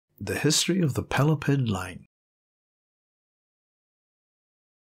The History of the Pelopid Line.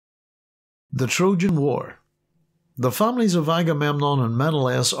 The Trojan War. The families of Agamemnon and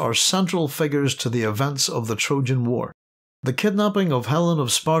Menelaus are central figures to the events of the Trojan War. The kidnapping of Helen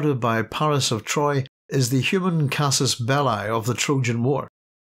of Sparta by Paris of Troy is the human casus belli of the Trojan War.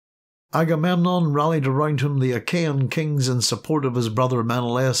 Agamemnon rallied around him the Achaean kings in support of his brother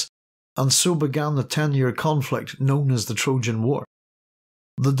Menelaus, and so began the 10-year conflict known as the Trojan War.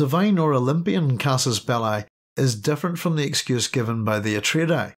 The divine or Olympian casus belli is different from the excuse given by the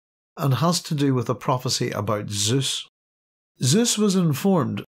Atreidae, and has to do with a prophecy about Zeus. Zeus was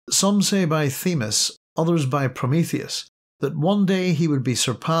informed, some say by Themis, others by Prometheus, that one day he would be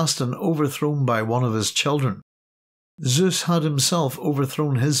surpassed and overthrown by one of his children. Zeus had himself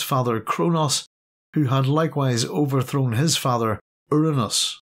overthrown his father Kronos, who had likewise overthrown his father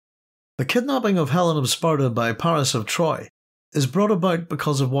Uranus. The kidnapping of Helen of Sparta by Paris of Troy is brought about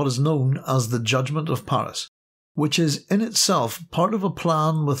because of what is known as the Judgment of Paris, which is in itself part of a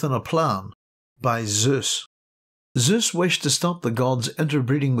plan within a plan by Zeus. Zeus wished to stop the gods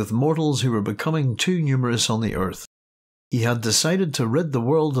interbreeding with mortals who were becoming too numerous on the earth. He had decided to rid the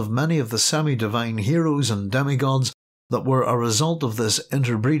world of many of the semi-divine heroes and demigods that were a result of this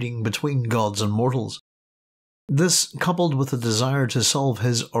interbreeding between gods and mortals. This, coupled with the desire to solve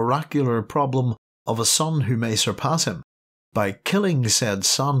his oracular problem of a son who may surpass him, by killing said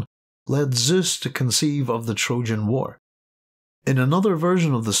son, led Zeus to conceive of the Trojan War. In another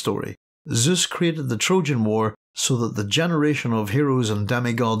version of the story, Zeus created the Trojan War so that the generation of heroes and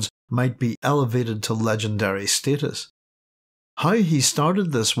demigods might be elevated to legendary status. How he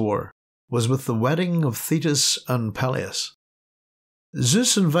started this war was with the wedding of Thetis and Peleus.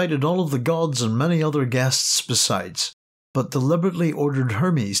 Zeus invited all of the gods and many other guests besides, but deliberately ordered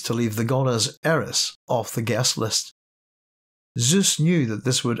Hermes to leave the goddess Eris off the guest list. Zeus knew that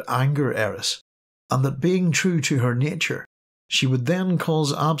this would anger Eris, and that being true to her nature, she would then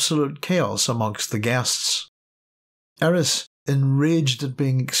cause absolute chaos amongst the guests. Eris, enraged at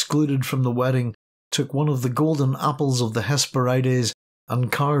being excluded from the wedding, took one of the golden apples of the Hesperides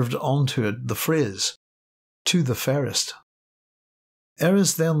and carved onto it the phrase, "To the fairest."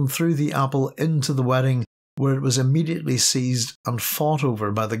 Eris then threw the apple into the wedding, where it was immediately seized and fought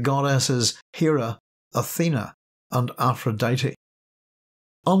over by the goddesses Hera, Athena, and Aphrodite.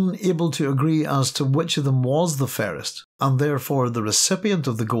 Unable to agree as to which of them was the fairest, and therefore the recipient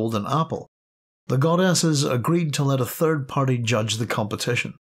of the golden apple, the goddesses agreed to let a third party judge the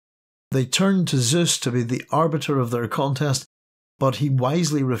competition. They turned to Zeus to be the arbiter of their contest, but he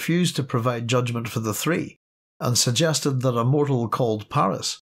wisely refused to provide judgment for the three, and suggested that a mortal called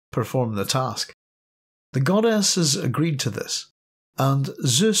Paris perform the task. The goddesses agreed to this, and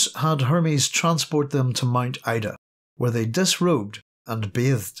Zeus had Hermes transport them to Mount Ida, where they disrobed and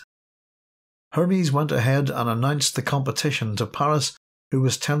bathed. Hermes went ahead and announced the competition to Paris, who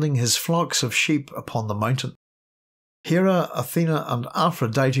was tending his flocks of sheep upon the mountain. Hera, Athena, and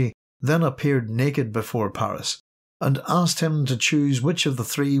Aphrodite then appeared naked before Paris, and asked him to choose which of the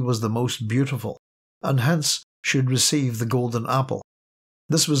three was the most beautiful, and hence should receive the golden apple.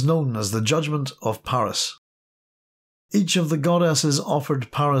 This was known as the Judgment of Paris. Each of the goddesses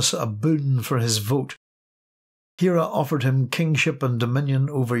offered Paris a boon for his vote. Hera offered him kingship and dominion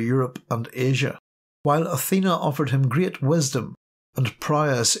over Europe and Asia, while Athena offered him great wisdom and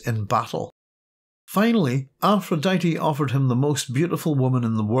prowess in battle. Finally, Aphrodite offered him the most beautiful woman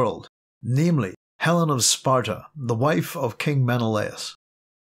in the world, namely Helen of Sparta, the wife of King Menelaus.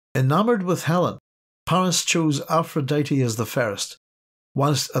 Enamoured with Helen, Paris chose Aphrodite as the fairest,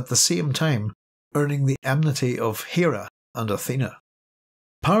 whilst at the same time earning the enmity of Hera and Athena.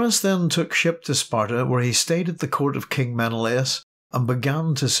 Paris then took ship to Sparta, where he stayed at the court of King Menelaus and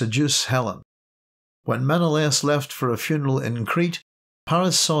began to seduce Helen. When Menelaus left for a funeral in Crete,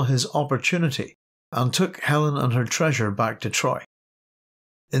 Paris saw his opportunity and took Helen and her treasure back to Troy.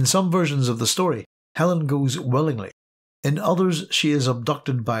 In some versions of the story, Helen goes willingly. In others, she is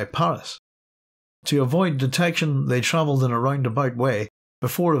abducted by Paris. To avoid detection, they travelled in a roundabout way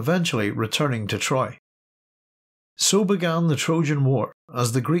before eventually returning to Troy. So began the Trojan War,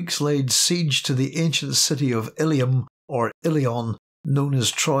 as the Greeks laid siege to the ancient city of Ilium or Ilion, known as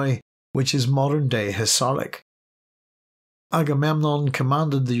Troy, which is modern-day Hisarlik. Agamemnon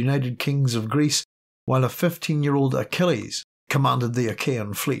commanded the United Kings of Greece, while a 15-year-old Achilles commanded the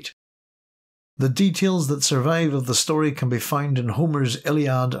Achaean fleet. The details that survive of the story can be found in Homer's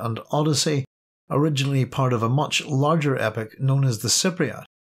Iliad and Odyssey, originally part of a much larger epic known as the Cypriad,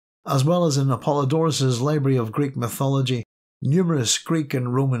 as well as in Apollodorus's Library of Greek Mythology, numerous Greek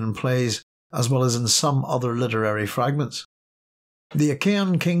and Roman plays, as well as in some other literary fragments. The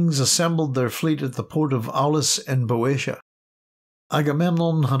Achaean kings assembled their fleet at the port of Aulis in Boeotia.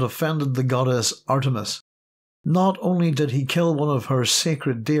 Agamemnon had offended the goddess Artemis. Not only did he kill one of her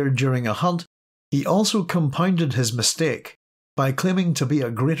sacred deer during a hunt, he also compounded his mistake by claiming to be a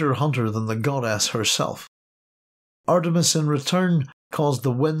greater hunter than the goddess herself. Artemis in return caused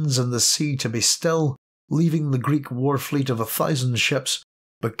the winds and the sea to be still, leaving the Greek war fleet of 1,000 ships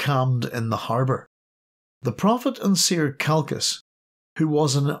becalmed in the harbour. The prophet and seer Calchas, who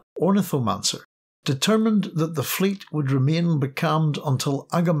was an ornithomancer, determined that the fleet would remain becalmed until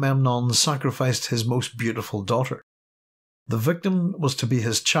Agamemnon sacrificed his most beautiful daughter. The victim was to be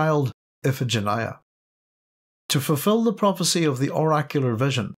his child, Iphigenia. To fulfill the prophecy of the oracular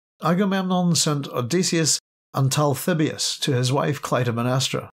vision, Agamemnon sent Odysseus and Talthybius to his wife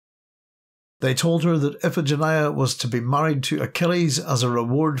Clytemnestra. They told her that Iphigenia was to be married to Achilles as a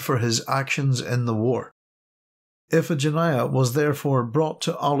reward for his actions in the war. Iphigenia was therefore brought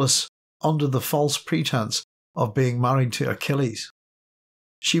to Aulis under the false pretense of being married to Achilles.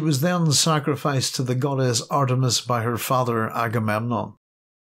 She was then sacrificed to the goddess Artemis by her father Agamemnon.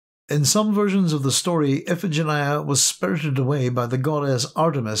 In some versions of the story, Iphigenia was spirited away by the goddess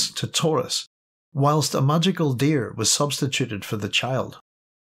Artemis to Taurus, whilst a magical deer was substituted for the child.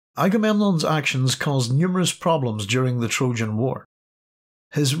 Agamemnon's actions caused numerous problems during the Trojan War.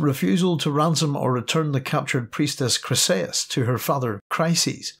 His refusal to ransom or return the captured priestess Chryseis to her father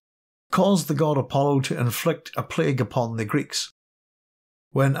Chryses caused the god Apollo to inflict a plague upon the Greeks.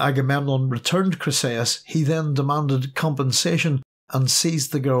 When Agamemnon returned Chryseis, he then demanded compensation and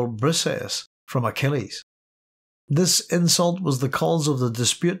seized the girl Briseis from Achilles. This insult was the cause of the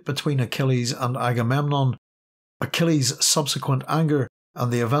dispute between Achilles and Agamemnon, Achilles' subsequent anger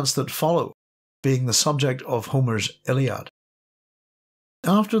and the events that follow being the subject of Homer's Iliad.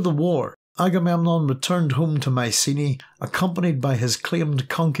 After the war, Agamemnon returned home to Mycenae accompanied by his claimed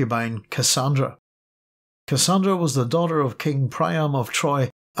concubine Cassandra. Cassandra was the daughter of King Priam of Troy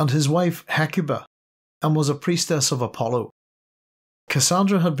and his wife Hecuba, and was a priestess of Apollo.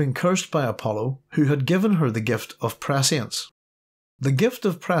 Cassandra had been cursed by Apollo, who had given her the gift of prescience. The gift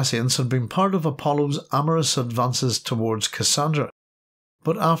of prescience had been part of Apollo's amorous advances towards Cassandra,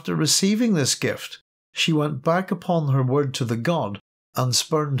 but after receiving this gift, she went back upon her word to the god and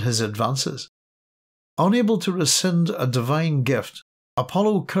spurned his advances. Unable to rescind a divine gift,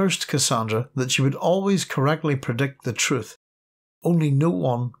 Apollo cursed Cassandra that she would always correctly predict the truth, only no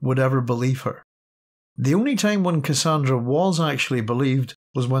one would ever believe her. The only time when Cassandra was actually believed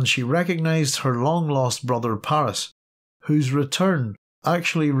was when she recognised her long-lost brother Paris, whose return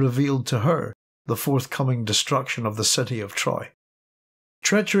actually revealed to her the forthcoming destruction of the city of Troy.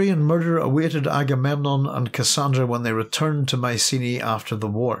 Treachery and murder awaited Agamemnon and Cassandra when they returned to Mycenae after the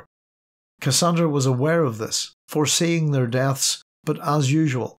war. Cassandra was aware of this, foreseeing their deaths, but as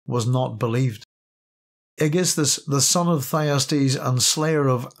usual was not believed. Aegisthus, the son of Thyestes and slayer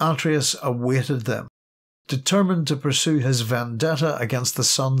of Atreus, awaited them, determined to pursue his vendetta against the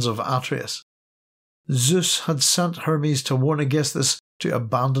sons of Atreus. Zeus had sent Hermes to warn Aegisthus to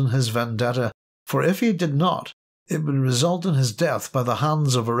abandon his vendetta, for if he did not, it would result in his death by the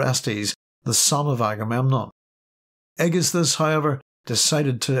hands of Orestes, the son of Agamemnon. Aegisthus, however,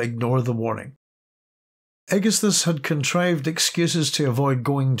 decided to ignore the warning. Aegisthus had contrived excuses to avoid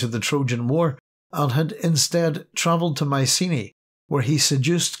going to the Trojan War and had instead travelled to Mycenae, where he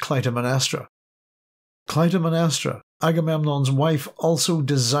seduced Clytemnestra. Clytemnestra, Agamemnon's wife, also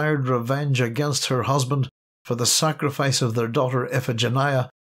desired revenge against her husband for the sacrifice of their daughter Iphigenia,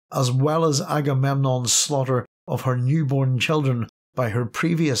 as well as Agamemnon's slaughter of her newborn children by her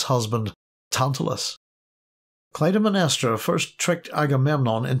previous husband, Tantalus. Clytemnestra first tricked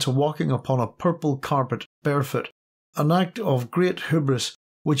Agamemnon into walking upon a purple carpet barefoot, an act of great hubris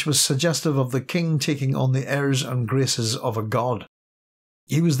which was suggestive of the king taking on the airs and graces of a god.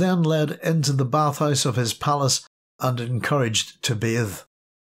 He was then led into the bathhouse of his palace and encouraged to bathe.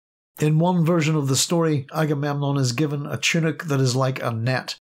 In one version of the story, Agamemnon is given a tunic that is like a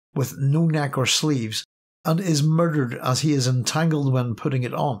net, with no neck or sleeves, and is murdered as he is entangled when putting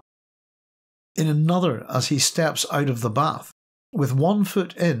it on. In another, as he steps out of the bath, with 1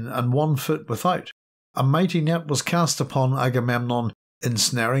 foot in and 1 foot without, a mighty net was cast upon Agamemnon,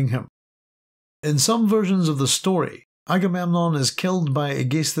 ensnaring him. In some versions of the story, Agamemnon is killed by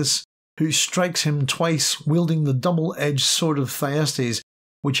Aegisthus, who strikes him twice wielding the double-edged sword of Thyestes,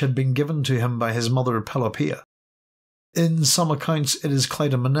 which had been given to him by his mother Pelopids. In some accounts it is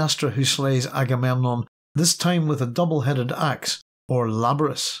Clytemnestra who slays Agamemnon, this time with a double-headed axe, or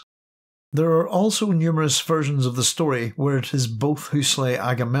labrys. There are also numerous versions of the story where it is both who slay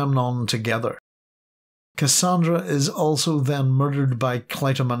Agamemnon together. Cassandra is also then murdered by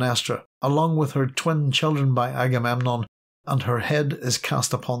Clytemnestra, along with her twin children by Agamemnon, and her head is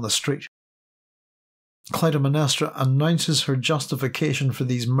cast upon the street. Clytemnestra announces her justification for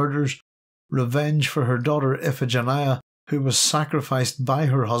these murders: revenge for her daughter Iphigenia, who was sacrificed by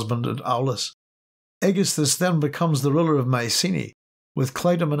her husband at Aulis. Aegisthus then becomes the ruler of Mycenae, with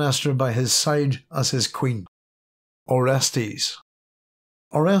Clytemnestra by his side as his queen. Orestes.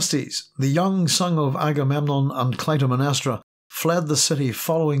 Orestes, the young son of Agamemnon and Clytemnestra, fled the city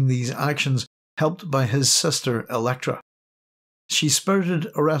following these actions, helped by his sister Electra. She spirited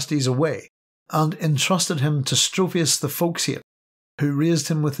Orestes away and entrusted him to Strophius the Phocaean, who raised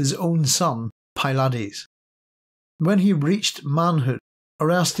him with his own son Pylades. When he reached manhood,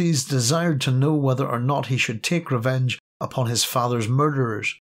 Orestes desired to know whether or not he should take revenge upon his father's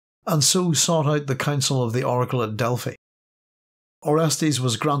murderers, and so sought out the counsel of the oracle at Delphi. Orestes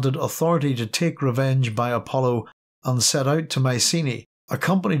was granted authority to take revenge by Apollo and set out to Mycenae,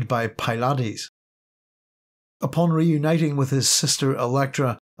 accompanied by Pylades. Upon reuniting with his sister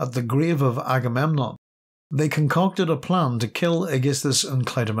Electra at the grave of Agamemnon, they concocted a plan to kill Aegisthus and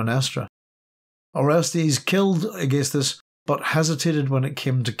Clytemnestra. Orestes killed Aegisthus, but hesitated when it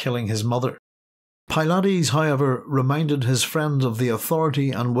came to killing his mother. Pylades, however, reminded his friend of the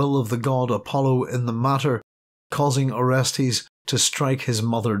authority and will of the god Apollo in the matter, causing Orestes to strike his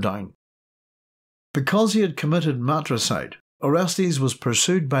mother down. Because he had committed matricide, Orestes was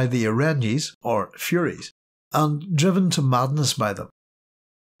pursued by the Erinyes, or Furies, and driven to madness by them.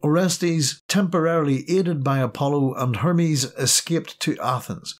 Orestes, temporarily aided by Apollo and Hermes, escaped to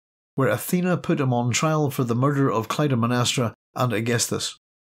Athens, where Athena put him on trial for the murder of Clytemnestra and Aegisthus.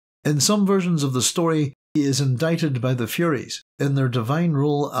 In some versions of the story, he is indicted by the Furies in their divine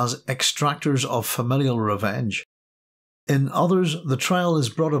role as extractors of familial revenge. In others, the trial is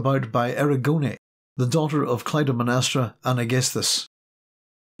brought about by Erigone, the daughter of Clytemnestra and Aegisthus.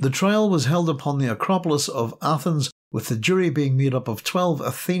 The trial was held upon the Acropolis of Athens, with the jury being made up of 12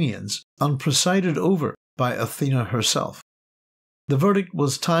 Athenians and presided over by Athena herself. The verdict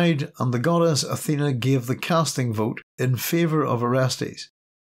was tied, and the goddess Athena gave the casting vote in favour of Orestes.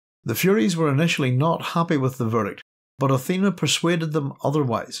 The Furies were initially not happy with the verdict, but Athena persuaded them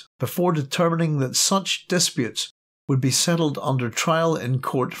otherwise, before determining that such disputes would be settled under trial in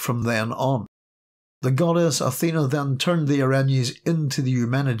court from then on. The goddess Athena then turned the Erinyes into the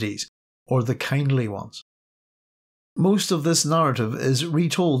Eumenides, or the kindly ones. Most of this narrative is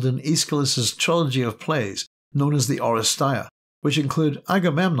retold in Aeschylus's trilogy of plays, known as the Oresteia, which include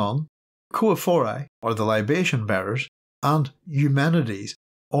Agamemnon, Choephori, or the libation bearers, and Eumenides,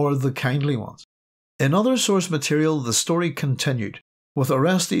 or the kindly ones. In other source material, the story continued, with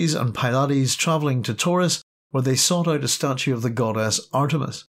Orestes and Pylades travelling to Taurus, where they sought out a statue of the goddess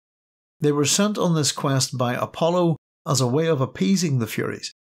Artemis. They were sent on this quest by Apollo as a way of appeasing the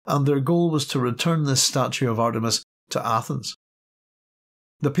Furies, and their goal was to return this statue of Artemis to Athens.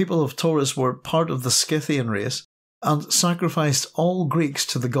 The people of Taurus were part of the Scythian race and sacrificed all Greeks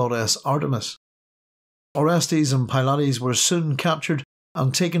to the goddess Artemis. Orestes and Pylades were soon captured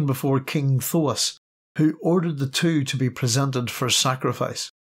and taken before King Thoas, who ordered the two to be presented for sacrifice.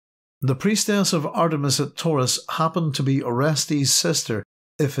 The priestess of Artemis at Taurus happened to be Orestes' sister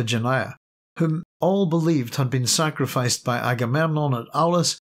Iphigenia, whom all believed had been sacrificed by Agamemnon at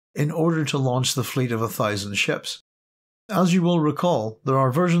Aulis in order to launch the fleet of 1,000 ships. As you will recall, there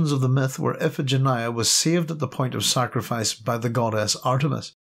are versions of the myth where Iphigenia was saved at the point of sacrifice by the goddess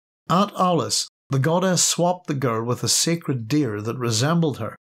Artemis. At Aulis, the goddess swapped the girl with a sacred deer that resembled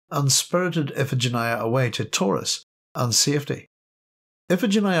her and spirited Iphigenia away to Taurus and safety.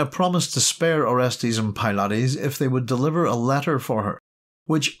 Iphigenia promised to spare Orestes and Pylades if they would deliver a letter for her,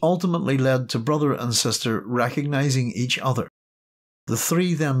 which ultimately led to brother and sister recognizing each other. The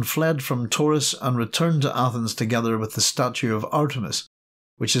three then fled from Taurus and returned to Athens together with the statue of Artemis,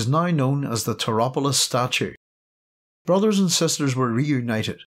 which is now known as the Tauropolis statue. Brothers and sisters were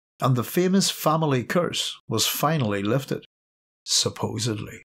reunited, and the famous family curse was finally lifted.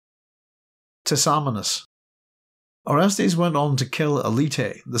 Supposedly. Tisamenus. Orestes went on to kill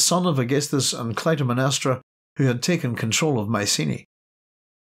Alite, the son of Aegisthus and Clytemnestra, who had taken control of Mycenae.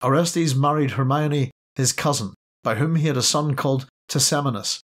 Orestes married Hermione, his cousin, by whom he had a son called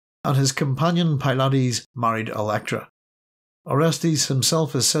Tisamenus, and his companion Pylades married Electra. Orestes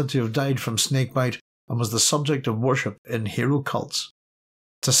himself is said to have died from snakebite and was the subject of worship in hero cults.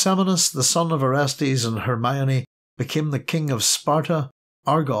 Tisamenus, the son of Orestes and Hermione, became the king of Sparta,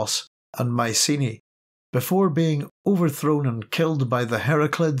 Argos, and Mycenae, before being overthrown and killed by the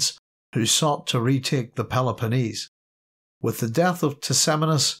Heraclids, who sought to retake the Peloponnese. With the death of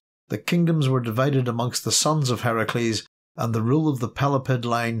Tisamenus, the kingdoms were divided amongst the sons of Heracles, and the rule of the Pelopid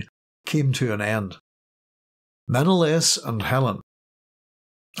Line came to an end. Menelaus and Helen.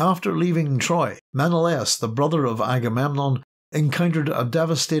 After leaving Troy, Menelaus, the brother of Agamemnon, encountered a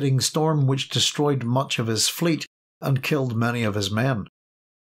devastating storm which destroyed much of his fleet and killed many of his men.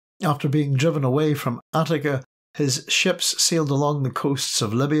 After being driven away from Attica, his ships sailed along the coasts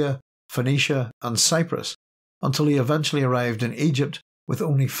of Libya, Phoenicia, and Cyprus, until he eventually arrived in Egypt with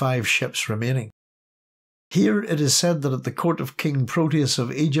only 5 ships remaining. Here it is said that at the court of King Proteus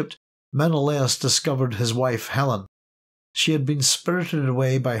of Egypt, Menelaus discovered his wife Helen. She had been spirited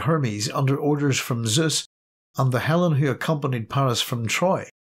away by Hermes under orders from Zeus, and the Helen who accompanied Paris from Troy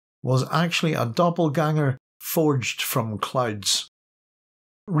was actually a doppelganger forged from clouds.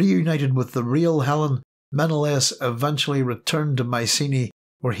 Reunited with the real Helen, Menelaus eventually returned to Mycenae,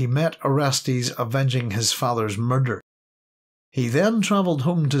 where he met Orestes avenging his father's murder. He then travelled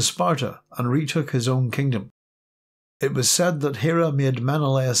home to Sparta and retook his own kingdom. It was said that Hera made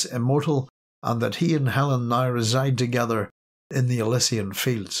Menelaus immortal, and that he and Helen now reside together in the Elysian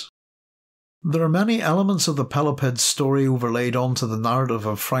fields. There are many elements of the Pelopids story overlaid onto the narrative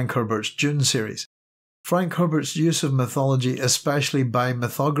of Frank Herbert's Dune series. Frank Herbert's use of mythology, especially by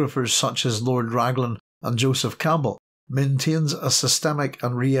mythographers such as Lord Raglan and Joseph Campbell, maintains a systemic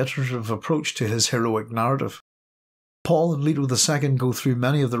and reiterative approach to his heroic narrative. Paul and Leto II go through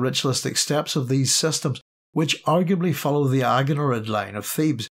many of the ritualistic steps of these systems, which arguably follow the Agonaurid line of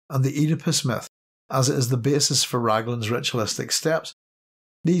Thebes and the Oedipus myth, as it is the basis for Raglan's ritualistic steps.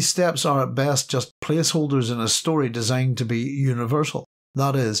 These steps are at best just placeholders in a story designed to be universal,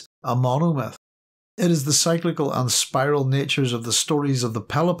 that is, a monomyth. It is the cyclical and spiral natures of the stories of the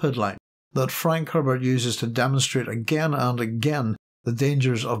Pelopid Line that Frank Herbert uses to demonstrate again and again the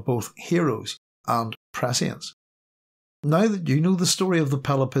dangers of both heroes and prescience. Now that you know the story of the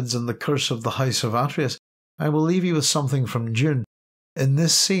Pelopids and the curse of the House of Atreides, I will leave you with something from Dune. In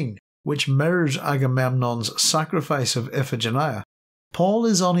this scene, which mirrors Agamemnon's Sacrifice of Iphigenia, Paul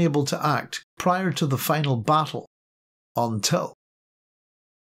is unable to act prior to the final battle until.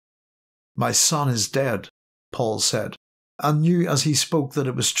 "My son is dead," Paul said, and knew as he spoke that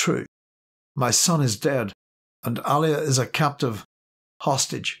it was true. "My son is dead, and Alia is a captive,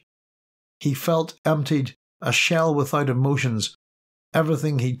 hostage." He felt emptied, a shell without emotions.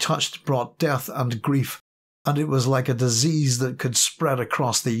 Everything he touched brought death and grief, and it was like a disease that could spread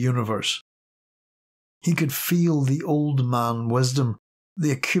across the universe. He could feel the old man wisdom,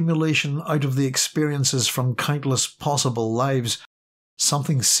 the accumulation out of the experiences from countless possible lives.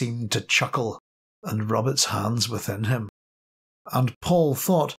 Something seemed to chuckle and rub its hands within him. And Paul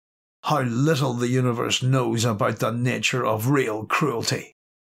thought, how little the universe knows about the nature of real cruelty.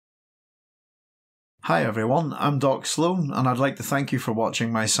 Hi everyone, I'm Doc Sloan, and I'd like to thank you for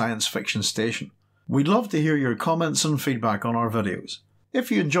watching my science fiction station. We'd love to hear your comments and feedback on our videos.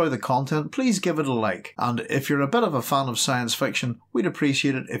 If you enjoy the content, please give it a like, and if you're a bit of a fan of science fiction, we'd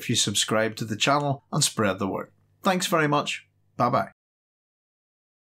appreciate it if you subscribe to the channel and spread the word. Thanks very much. Bye bye.